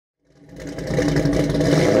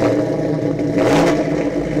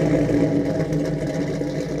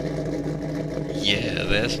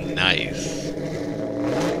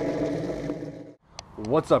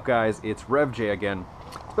What's up, guys? It's RevJ again.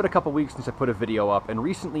 It's been a couple weeks since I put a video up, and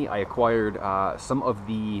recently I acquired some of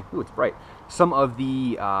the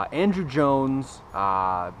Andrew Jones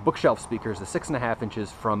bookshelf speakers, the 6.5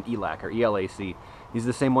 inches from ELAC, or ELAC. These are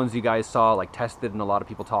the same ones you guys saw, like tested, and a lot of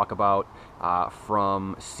people talk about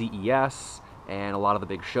from CES and a lot of the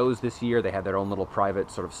big shows this year. They had their own little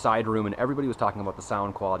private sort of side room, and everybody was talking about the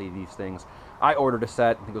sound quality of these things. I ordered a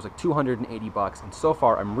set, I think it was like 280 bucks, and so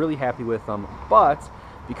far I'm really happy with them, but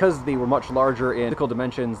because they were much larger in physical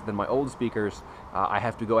dimensions than my old speakers, I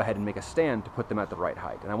have to go ahead and make a stand to put them at the right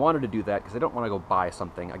height. And I wanted to do that because I don't want to go buy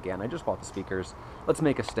something again. I just bought the speakers. Let's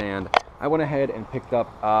make a stand. I went ahead and picked up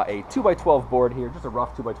a 2x12 board here, just a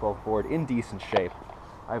rough 2x12 board in decent shape.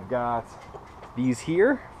 I've got these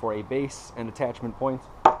here for a base and attachment point,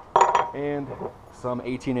 and some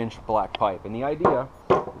 18-inch black pipe. And the idea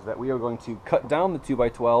is that we are going to cut down the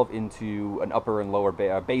 2x12 into an upper and lower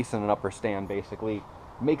base and an upper stand, basically.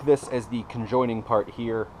 Make this as the conjoining part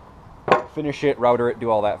here, finish it, router it,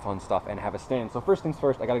 do all that fun stuff, and have a stand. So first things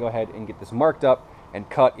first, I gotta go ahead and get this marked up and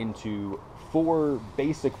cut into 4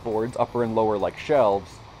 basic boards, upper and lower like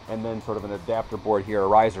shelves, and then sort of an adapter board here, a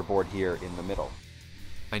riser board here in the middle.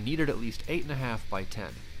 I needed at least 8.5 by 10.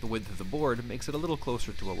 The width of the board makes it a little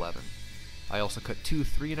closer to 11. I also cut 2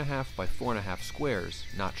 3.5 by 4.5 squares,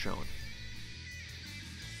 not shown.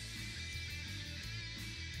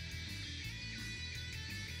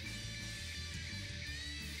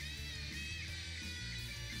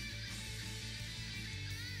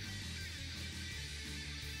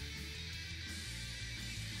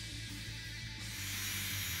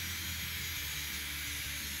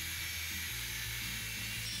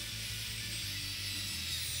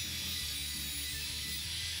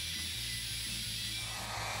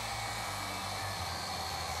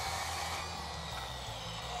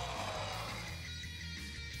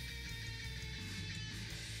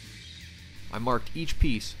 I marked each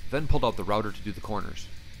piece, then pulled out the router to do the corners.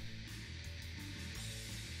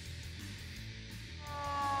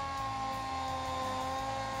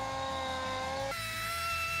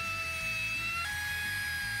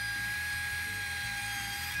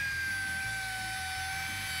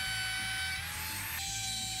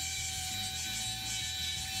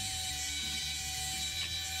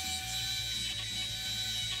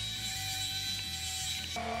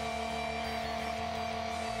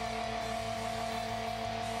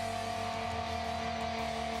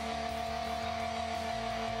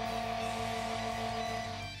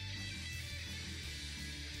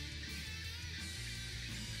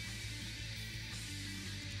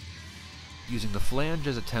 Using the flange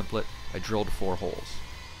as a template, I drilled 4 holes.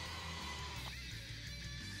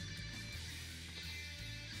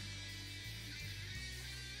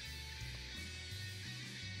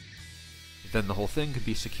 Then the whole thing could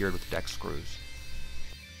be secured with deck screws.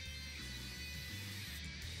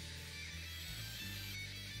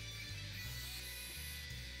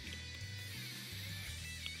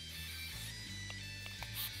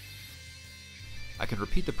 I can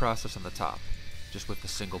repeat the process on the top, just with the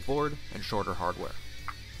single board and shorter hardware.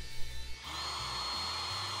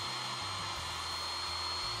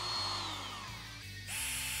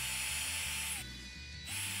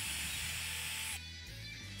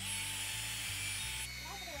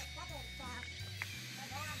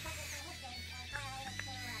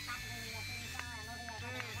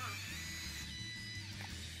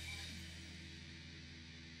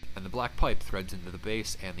 And the black pipe threads into the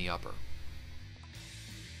base and the upper.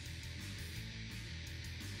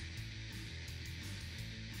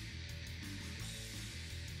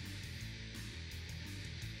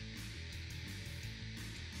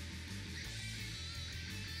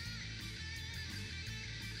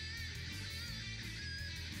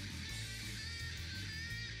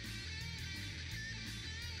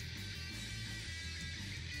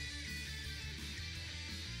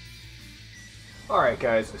 Alright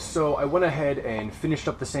guys, so I went ahead and finished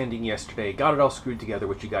up the sanding yesterday, got it all screwed together,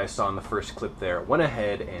 which you guys saw in the first clip there. Went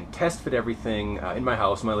ahead and test fit everything in my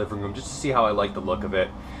house, my living room, just to see how I like the look of it.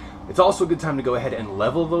 It's also a good time to go ahead and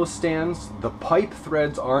level those stands. The pipe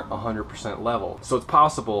threads aren't 100% level, so it's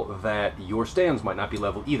possible that your stands might not be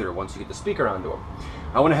level either once you get the speaker onto them.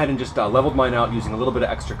 I went ahead and just leveled mine out using a little bit of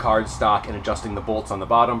extra cardstock and adjusting the bolts on the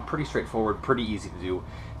bottom. Pretty straightforward, pretty easy to do.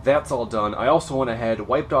 That's all done. I also went ahead,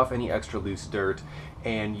 wiped off any extra loose dirt,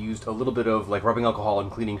 and used a little bit of like rubbing alcohol and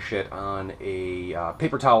cleaning shit on a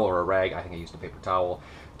paper towel or a rag. I think I used a paper towel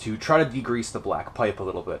to try to degrease the black pipe a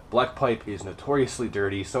little bit. Black pipe is notoriously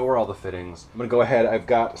dirty, so are all the fittings. I'm gonna go ahead, I've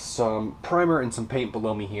got some primer and some paint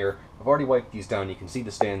below me here. I've already wiped these down. You can see the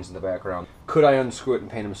stands in the background. Could I unscrew it and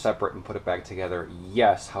paint them separate and put it back together?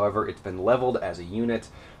 Yes. However, it's been leveled as a unit.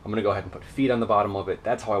 I'm going to go ahead and put feet on the bottom of it.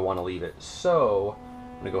 That's how I want to leave it. So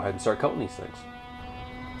I'm going to go ahead and start coating these things.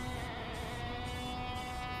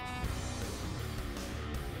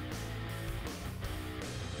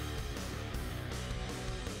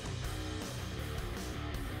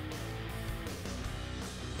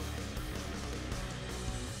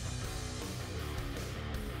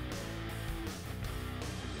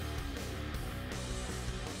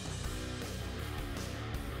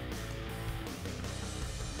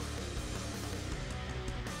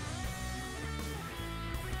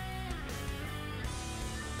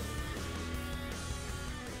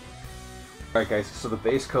 Alright guys, so the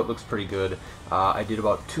base coat looks pretty good. I did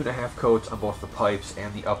about 2.5 coats on both the pipes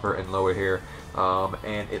and the upper and lower here,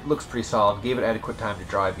 and it looks pretty solid. Gave it adequate time to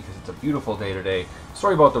dry because it's a beautiful day today.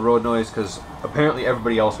 Sorry about the road noise because apparently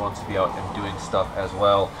everybody else wants to be out and doing stuff as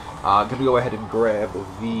well. I'm going to go ahead and grab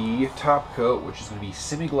the top coat, which is going to be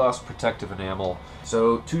semi-gloss protective enamel.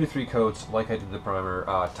 So 2 to 3 coats like I did the primer,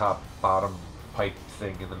 top, bottom, pipe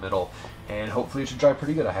thing in the middle, and hopefully it should dry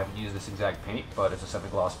pretty good. I haven't used this exact paint, but it's a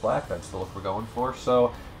semi-gloss black. That's the look we're going for.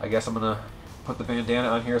 So I guess I'm gonna put the bandana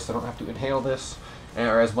on here so I don't have to inhale this,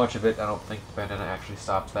 or as much of it. I don't think the bandana actually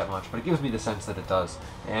stops that much, but it gives me the sense that it does,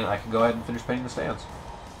 and I can go ahead and finish painting the stands.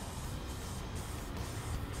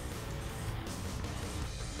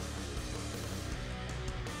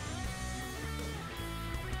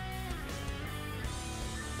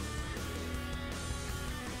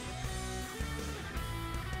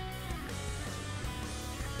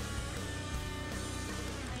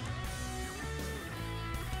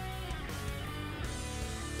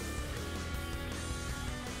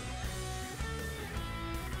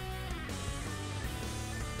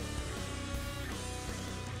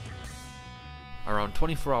 Around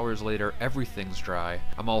 24 hours later, everything's dry.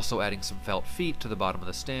 I'm also adding some felt feet to the bottom of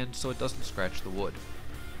the stand so it doesn't scratch the wood.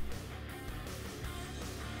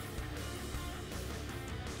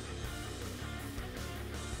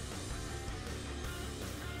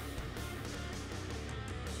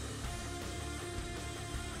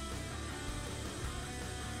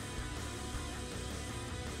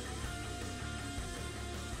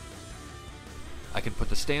 I can put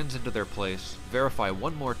the stands into their place, verify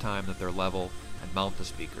one more time that they're level, and mount the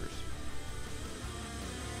speakers.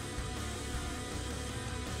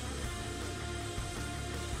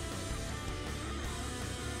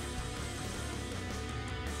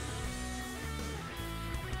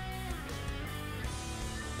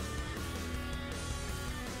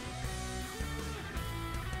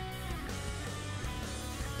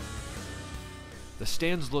 The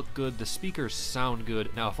stands look good, the speakers sound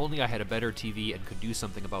good. Now, if only I had a better TV and could do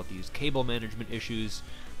something about these cable management issues.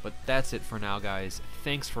 But that's it for now, guys.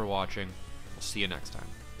 Thanks for watching. We'll see you next time.